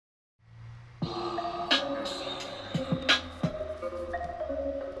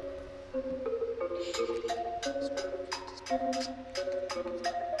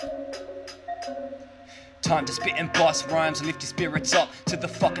Time to spit and boss rhymes and lift your spirits up to the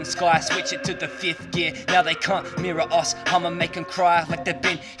fucking sky. Switch it to the 5th gear. Now they can't mirror us. I'ma make them cry like they've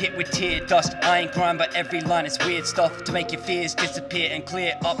been hit with tear dust. I ain't crying, but every line is weird stuff to make your fears disappear and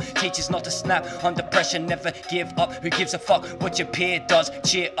clear up. Teachers not to snap under pressure, never give up. Who gives a fuck what your peer does?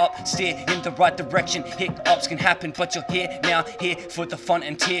 Cheer up, steer in the right direction. Hiccups can happen, but you're here now, here for the fun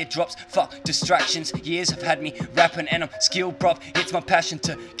and teardrops. Fuck distractions. Years have had me rapping and I'm skilled, bruv. It's my passion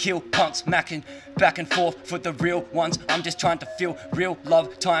to kill punks, macking back and forth for the real ones. I'm just trying to feel real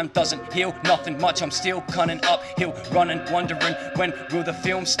love. Time doesn't heal nothing much. I'm still cunning uphill, running, wondering when will the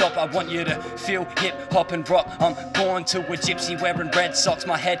film stop. I want you to feel hip hop and rock. I'm born to a gypsy wearing red socks.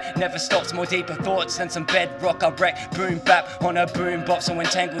 My head never stops. More deeper thoughts than some bedrock. I wreck boom bap on a boom box. So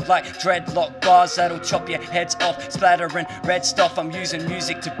entangled like dreadlock bars that'll chop your heads off. Splattering red stuff. I'm using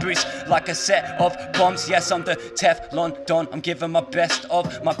music to boost like a set of bombs. Yes, I'm the Teflon Don. I'm giving my best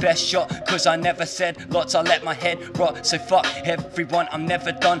of my best shot, cause I never said lots. I let my head rot, so fuck everyone, I'm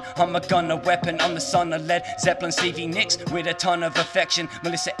never done. I'm a gun, a weapon, I'm the son of Led Zeppelin, Stevie Nicks with a ton of affection.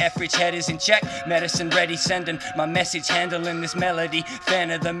 Melissa Etheridge head is in check, medicine ready, sending my message, handling this melody.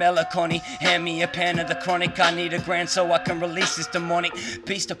 Fan of the melancholy, hand me a pan of the chronic. I need a grand so I can release this demonic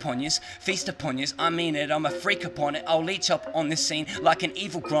beast upon yous, feast upon yous. I mean it, I'm a freak upon it. I'll leech up on this scene like an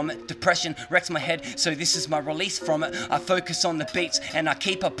evil grommet. Depression wrecks my head, so this is my release from it. I focus on the beats and I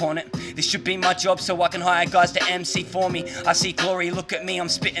keep up on it. This should be my job so I can hire guys to MC for me. I see glory, look at me, I'm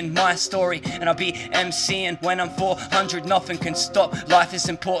spitting my story, and I'll be MCing when I'm 400. Nothing can stop, life is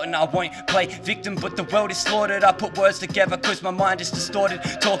important. I won't play victim, but the world is slaughtered. I put words together cause my mind is distorted,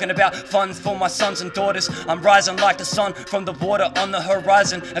 talking about funds for my sons and daughters. I'm rising like the sun from the water on the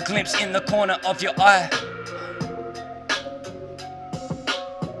horizon, a glimpse in the corner of your eye.